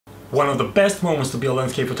One of the best moments to be a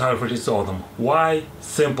landscape photographer is autumn. Why?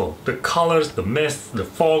 Simple. The colors, the mist, the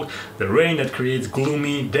fog, the rain that creates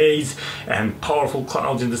gloomy days and powerful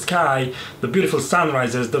clouds in the sky, the beautiful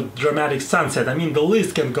sunrises, the dramatic sunset. I mean, the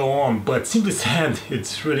list can go on, but simply said,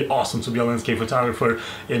 it's really awesome to be a landscape photographer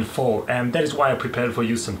in fall. And that is why I prepared for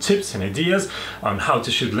you some tips and ideas on how to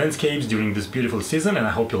shoot landscapes during this beautiful season, and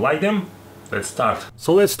I hope you like them. Let's start.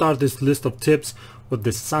 So let's start this list of tips with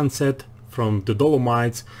the sunset from the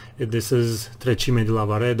Dolomites. This is Trecime di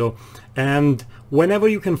Lavaredo, and whenever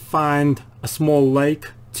you can find a small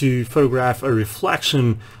lake to photograph a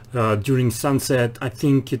reflection during sunset, I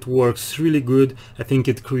think it works really good. I think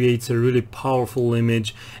it creates a really powerful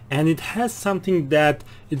image, and it has something that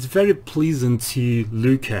it's very pleasant to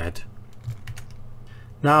look at.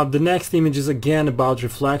 Now the next image is again about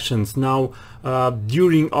reflections. Now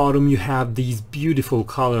during autumn you have these beautiful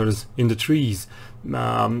colors in the trees.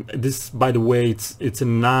 This, by the way, it's a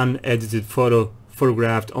non-edited photo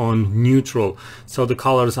photographed on neutral, so the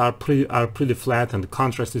colors are pretty flat and the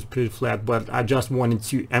contrast is pretty flat, but I just wanted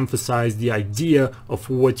to emphasize the idea of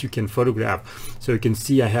what you can photograph. So you can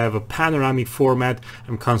see I have a panoramic format.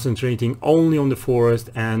 I'm concentrating only on the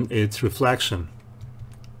forest and its reflection.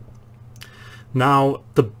 Now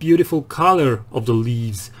the beautiful color of the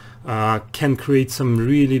leaves can create some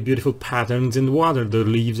really beautiful patterns in the water. The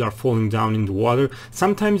leaves are falling down in the water.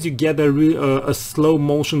 Sometimes you get a slow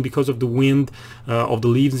motion because of the wind of the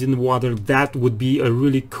leaves in the water. That would be a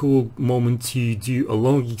really cool moment to do a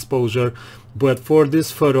long exposure, but for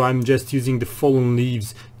this photo I'm just using the fallen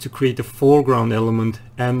leaves to create a foreground element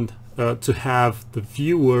and to have the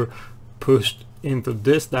viewer pushed into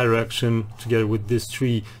this direction together with this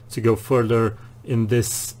tree to go further in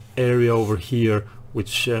this area over here,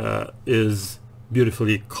 which is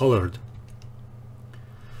beautifully colored.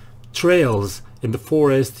 Trails in the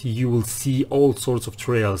forest, you will see all sorts of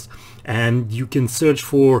trails, and you can search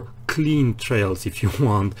for clean trails if you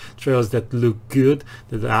want, trails that look good,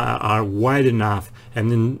 that are wide enough.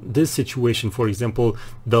 And in this situation, for example,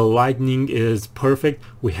 the lighting is perfect.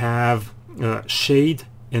 We have shade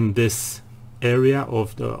in this area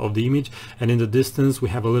of the image, and in the distance we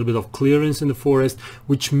have a little bit of clearance in the forest,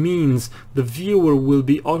 which means the viewer will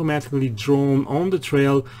be automatically drawn on the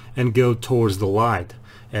trail and go towards the light,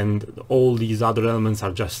 and all these other elements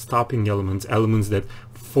are just stopping elements that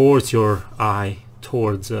force your eye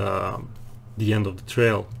towards the end of the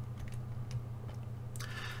trail.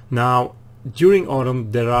 Now during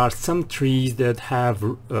autumn there are some trees that have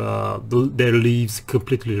their leaves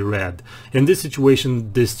completely red. In this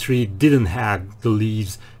situation this tree didn't have the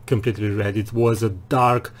leaves completely red. It was a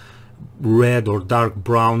dark red or dark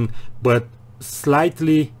brown, but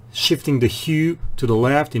slightly shifting the hue to the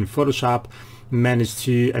left in Photoshop I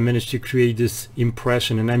managed to create this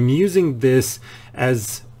impression, and I'm using this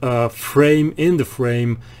as a frame in the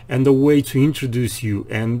frame and a way to introduce you,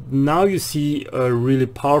 and now you see a really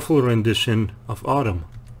powerful rendition of autumn.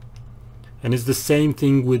 And it's the same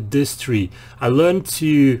thing with this tree. I learned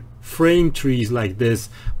to frame trees like this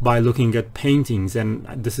by looking at paintings, and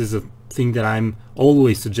this is a thing that I'm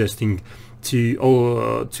always suggesting to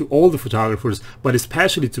all the photographers, but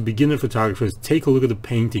especially to beginner photographers. Take a look at the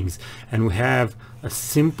paintings, and we have a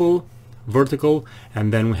simple vertical,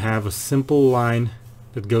 and then we have a simple line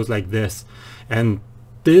that goes like this, and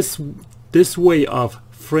this way of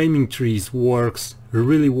framing trees works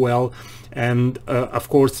really well. And of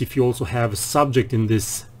course, if you also have a subject in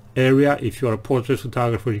this area, if you're a portrait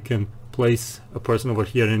photographer, you can place a person over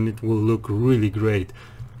here and it will look really great.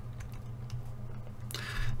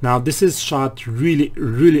 Now this is shot really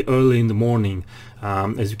early in the morning.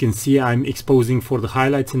 As you can see, I'm exposing for the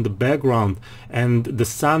highlights in the background, and the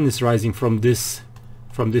sun is rising from this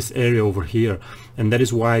area over here, and that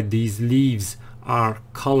is why these leaves are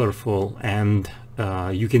colorful and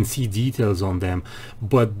you can see details on them,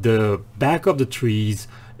 but the back of the trees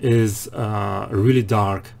is really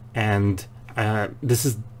dark, and this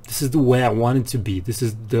is the way I want it to be. This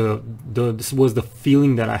is this was the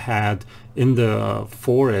feeling that I had in the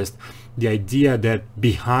forest, the idea that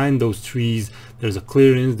behind those trees there's a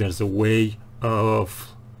clearance, there's a way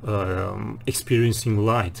of experiencing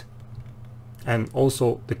light. And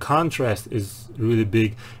also the contrast is really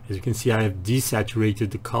big. As you can see, I have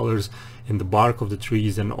desaturated the colors in the bark of the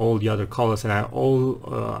trees and all the other colors, and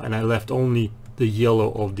I left only the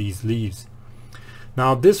yellow of these leaves.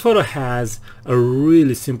 Now this photo has a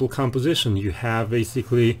really simple composition. You have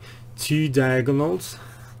basically two diagonals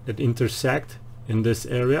that intersect in this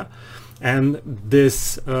area, and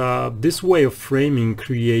this way of framing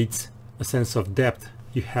creates a sense of depth.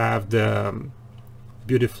 You have the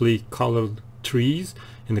beautifully colored trees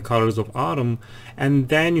in the colors of autumn, and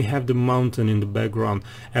then you have the mountain in the background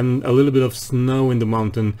and a little bit of snow in the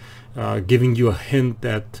mountain, giving you a hint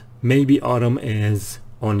that maybe autumn is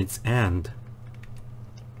on its end.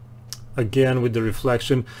 Again, with the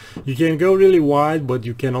reflection, you can go really wide, but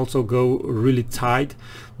you can also go really tight.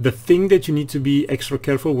 The thing that you need to be extra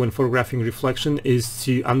careful when photographing reflection is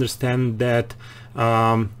to understand that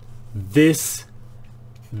this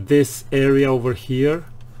area over here,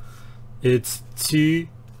 it's 2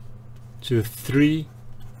 to 3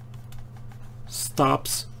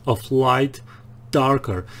 stops of light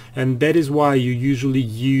darker, and that is why you usually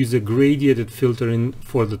use a gradiated filter in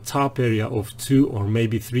for the top area of 2 or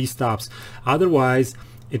maybe 3 stops. Otherwise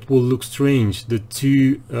it will look strange. The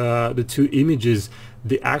two images,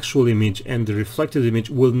 the actual image and the reflected image,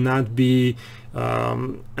 will not be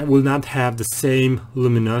will not have the same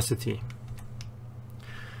luminosity.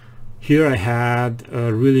 Here I had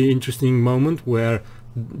a really interesting moment where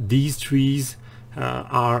these trees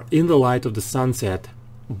are in the light of the sunset,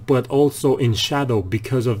 but also in shadow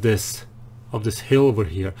because of this hill over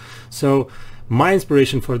here. So my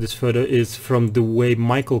inspiration for this photo is from the way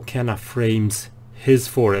Michael Kenna frames his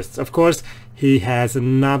forests. Of course, he has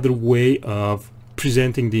another way of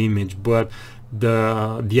presenting the image, but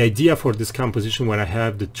the idea for this composition, where I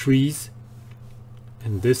have the trees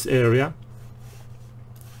in this area,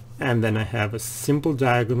 and then I have a simple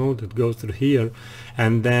diagonal that goes through here,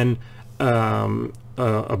 and then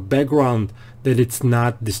a background that it's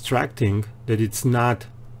not distracting, that it's not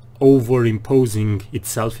overimposing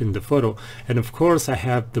itself in the photo. And of course I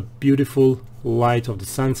have the beautiful light of the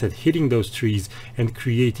sunset hitting those trees and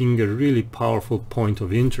creating a really powerful point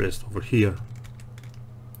of interest over here.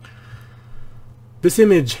 This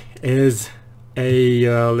image is a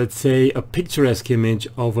let's say a picturesque image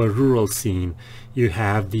of a rural scene. You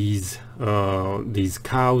have these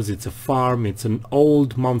cows, it's a farm, it's an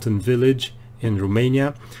old mountain village in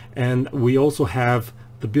Romania, and we also have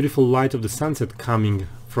the beautiful light of the sunset coming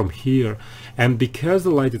from here. And because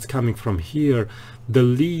the light is coming from here, the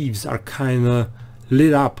leaves are kind of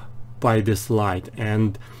lit up by this light,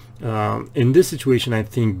 and in this situation I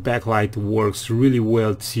think backlight works really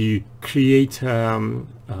well to create an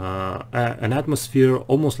atmosphere,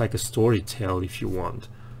 almost like a story tale if you want.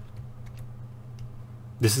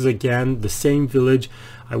 This is again the same village.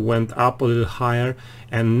 I went up a little higher,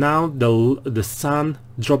 and now the sun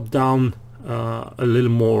dropped down a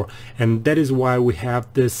little more, and that is why we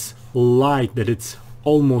have this light that it's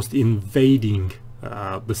almost invading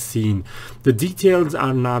the scene. The details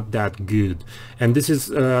are not that good, and this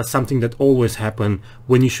is something that always happens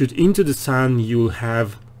when you shoot into the sun. You'll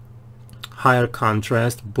have higher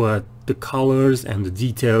contrast, but the colors and the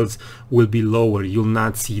details will be lower. You'll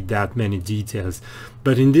not see that many details.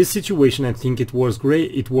 But in this situation I think it works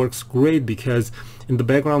great. It works great because in the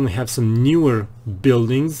background we have some newer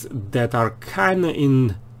buildings that are kind of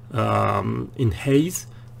in haze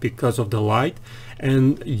because of the light,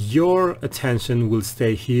 and your attention will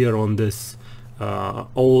stay here on this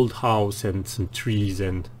old house and some trees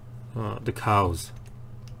and the cows.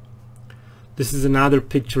 This is another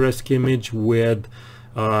picturesque image with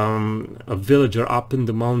a villager up in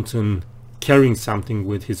the mountain carrying something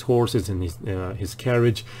with his horses and his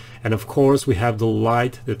carriage, and of course we have the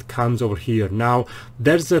light that comes over here. Now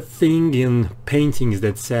there's a thing in paintings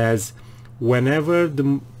that says whenever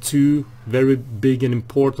the two very big and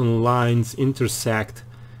important lines intersect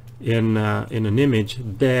in an image,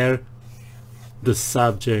 there the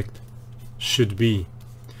subject should be.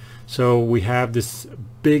 So we have this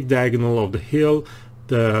big diagonal of the hill,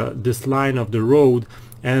 this line of the road,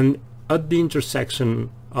 and at the intersection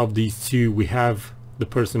of these two we have the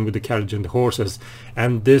person with the carriage and the horses,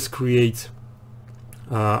 and this creates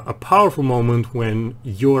a powerful moment when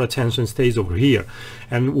your attention stays over here.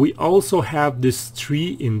 And we also have this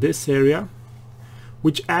tree in this area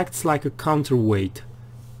which acts like a counterweight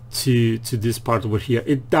to this part over here.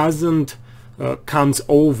 It doesn't comes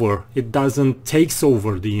over, it doesn't takes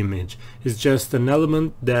over the image. It's just an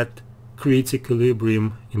element that creates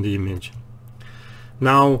equilibrium in the image.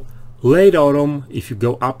 Now late autumn, if you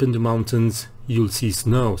go up in the mountains, you'll see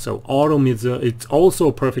snow. So autumn is it's also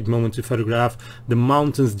a perfect moment to photograph the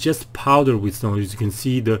mountains just powdered with snow. As you can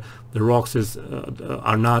see, the rocks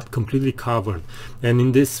are not completely covered. And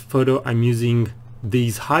in this photo I'm using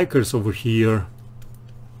these hikers over here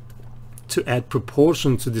to add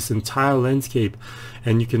proportion to this entire landscape,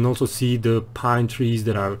 and you can also see the pine trees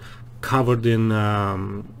that are covered in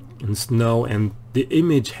snow, and the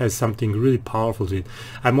image has something really powerful to it.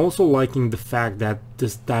 I'm also liking the fact that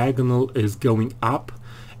this diagonal is going up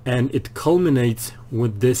and it culminates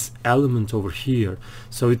with this element over here.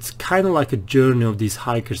 So it's kind of like a journey of these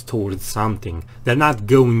hikers towards something. They're not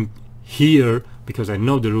going here because I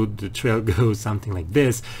know the route, the trail goes something like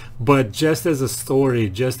this, but just as a story,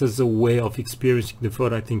 just as a way of experiencing the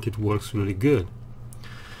photo, I think it works really good.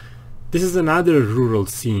 This is another rural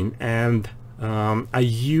scene, and I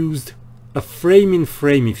used a frame in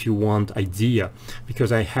frame, if you want, idea,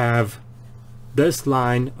 because I have this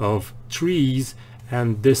line of trees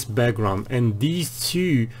and this background, and these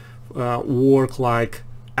two work like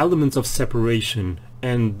elements of separation.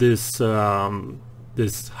 And this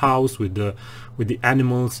this house with the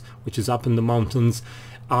animals, which is up in the mountains,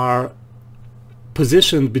 are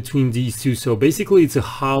positioned between these two. So basically it's a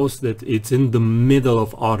house that it's in the middle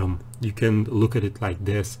of autumn. You can look at it like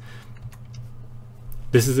this.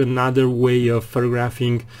 This is another way of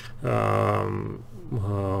photographing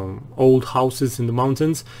old houses in the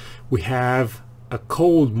mountains. We have a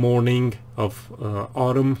cold morning of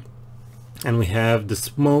autumn, and we have the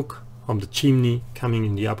smoke of the chimney coming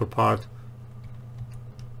in the upper part.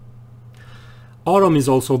 Autumn is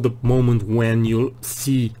also the moment when you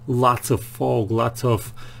see lots of fog, lots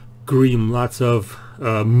of grim, lots of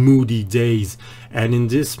moody days. And in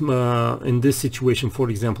this situation, for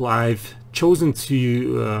example, I've chosen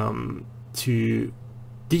to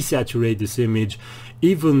desaturate this image,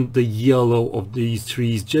 even the yellow of these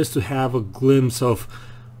trees, just to have a glimpse of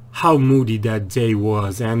how moody that day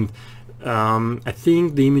was. And I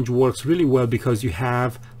think the image works really well because you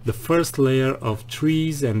have the first layer of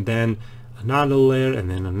trees, and then another layer, and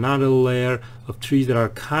then another layer of trees that are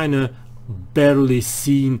kind of barely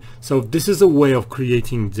seen. So this is a way of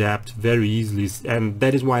creating depth very easily, and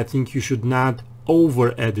that is why I think you should not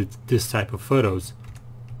over edit this type of photos.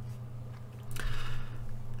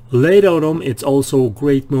 Late autumn, it's also a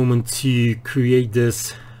great moment to create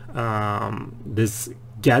this this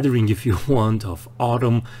gathering, if you want, of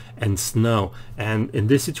autumn and snow. And in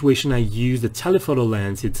this situation I used a telephoto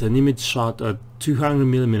lens. It's an image shot at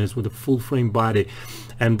 200mm with a full frame body,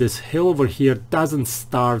 and this hill over here doesn't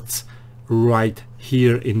start right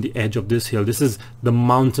here in the edge of this hill. This is the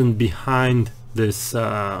mountain behind this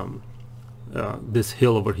this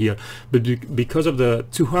hill over here, but because of the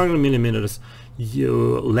 200mm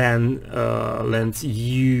lens,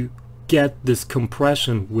 you get this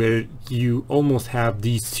compression where you almost have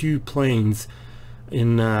these two planes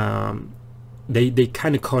in they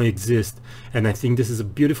kind of coexist. And I think this is a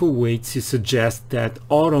beautiful way to suggest that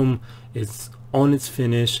autumn is on its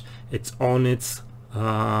finish, it's on its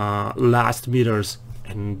last meters,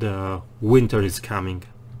 and winter is coming.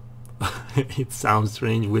 It sounds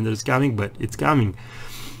strange, winter is coming, but it's coming.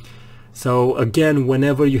 So again,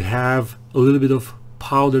 whenever you have a little bit of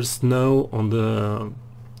powdered snow on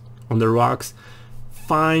the rocks,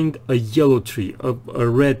 find a yellow tree, a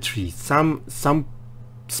red tree, some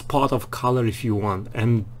spot of color if you want,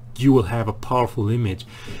 and you will have a powerful image.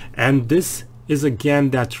 And this is again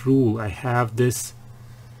that rule. I have this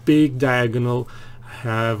big diagonal, I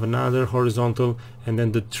have another horizontal, and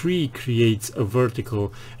then the tree creates a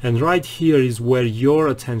vertical, and right here is where your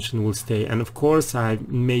attention will stay. And of course I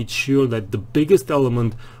made sure that the biggest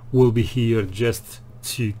element will be here, just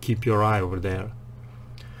to keep your eye over there.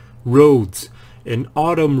 Roads. In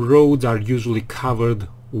autumn, roads are usually covered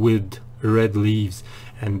with red leaves,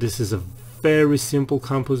 and this is a very simple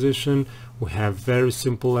composition. We have very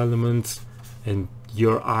simple elements, and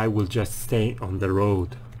your eye will just stay on the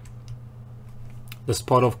road. The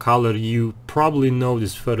spot of color, you probably know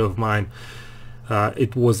this photo of mine.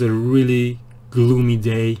 It was a really gloomy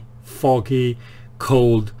day, foggy,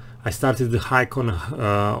 cold. I started the hike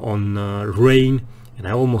on rain, and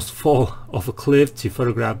I almost fall off a cliff to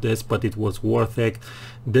photograph this, but it was worth it.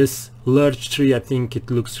 This large tree, I think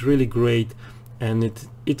it looks really great, and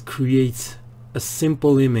it creates a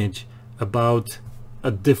simple image about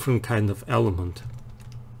a different kind of element.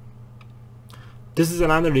 This is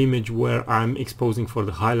another image where I'm exposing for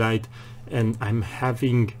the highlight, and I'm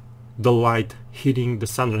having the light hitting, the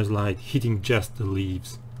sunrise light hitting just the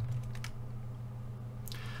leaves.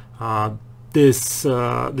 This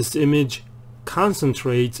image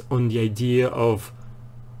concentrates on the idea of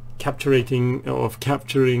capturing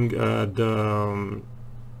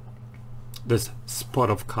this spot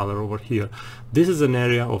of color over here. This is an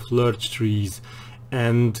area of large trees,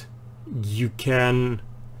 and you can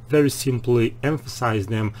very simply emphasize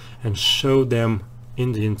them and show them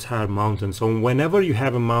in the entire mountain. So whenever you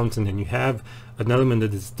have a mountain and you have an element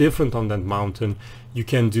that is different on that mountain, you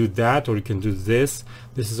can do that, or you can do this.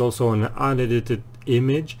 This is also an unedited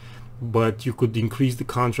image, but you could increase the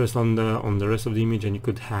contrast on the rest of the image, and you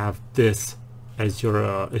could have this as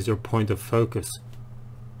your point of focus.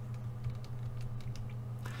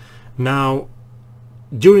 Now,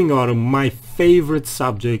 during autumn, my favorite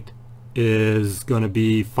subject is gonna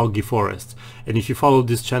be foggy forests, and if you follow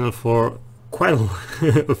this channel for quite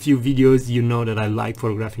a few videos, you know that I like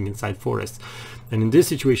photographing inside forests. And in this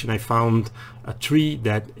situation I found a tree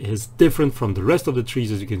that is different from the rest of the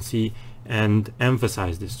trees, as you can see, and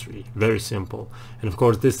emphasize this tree. Very simple. And of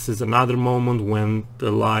course this is another moment when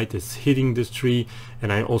the light is hitting this tree,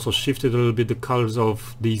 and I also shifted a little bit the colors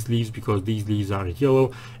of these leaves because these leaves are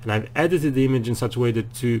yellow, and I've edited the image in such a way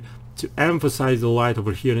that to emphasize the light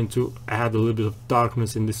over here and to add a little bit of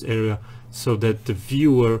darkness in this area so that the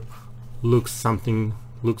viewer looks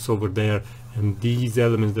over there, and these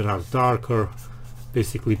elements that are darker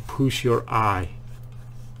basically push your eye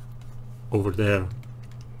over there.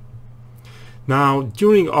 Now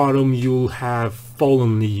during autumn you'll have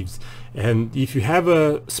fallen leaves, and if you have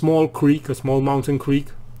a small creek, a small mountain creek,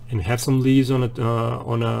 and have some leaves on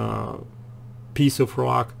a piece of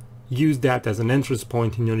rock, use that as an entrance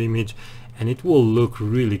point in your image and it will look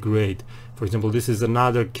really great. For example, this is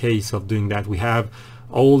another case of doing that. We have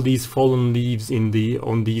all these fallen leaves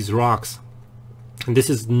on these rocks, and this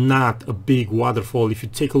is not a big waterfall. If you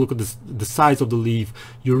take a look at the size of the leaf,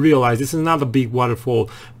 you realize this is not a big waterfall,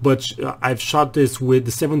 but I've shot this with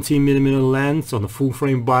the 17mm lens on a full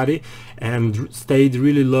frame body and stayed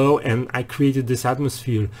really low, and I created this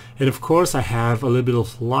atmosphere. And of course I have a little bit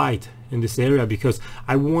of light in this area because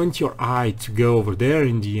I want your eye to go over there.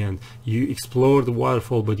 In the end you explore the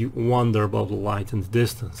waterfall, but you wonder about the light in the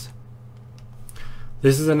distance.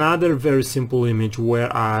 This is another very simple image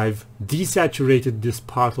where I've desaturated this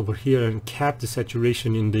part over here and kept the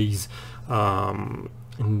saturation in these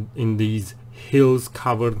in these hills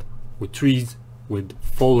covered with trees with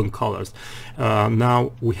fallen colors.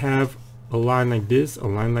 Now we have a line like this, a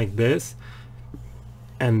line like this,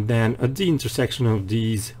 and then at the intersection of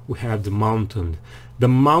these we have the mountain. The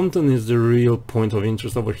mountain is the real point of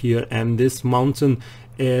interest over here, and this mountain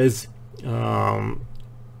is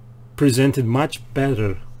presented much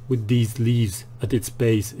better with these leaves at its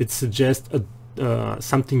base. It suggests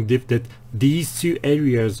something that these two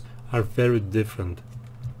areas are very different.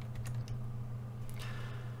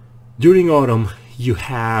 During autumn you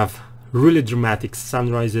have really dramatic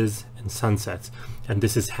sunrises and sunsets, and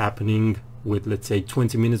this is happening with, let's say,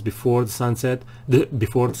 20 minutes before the sunset,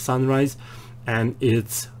 before the sunrise, and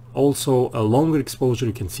it's also a longer exposure.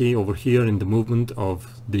 You can see over here in the movement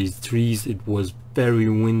of these trees, it was very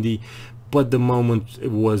windy, but the moment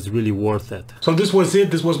it was really worth it. So this was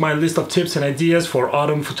it. This was my list of tips and ideas for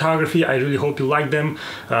autumn photography. I really hope you like them.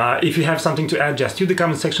 If you have something to add, just use the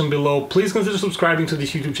comment section below. Please consider subscribing to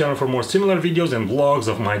this YouTube channel for more similar videos and vlogs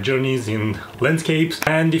of my journeys in landscapes.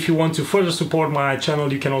 And if you want to further support my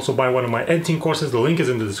channel, you can also buy one of my editing courses. The link is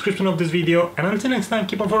in the description of this video. And until next time,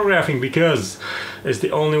 keep on photographing because it's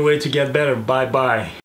the only way to get better. Bye bye.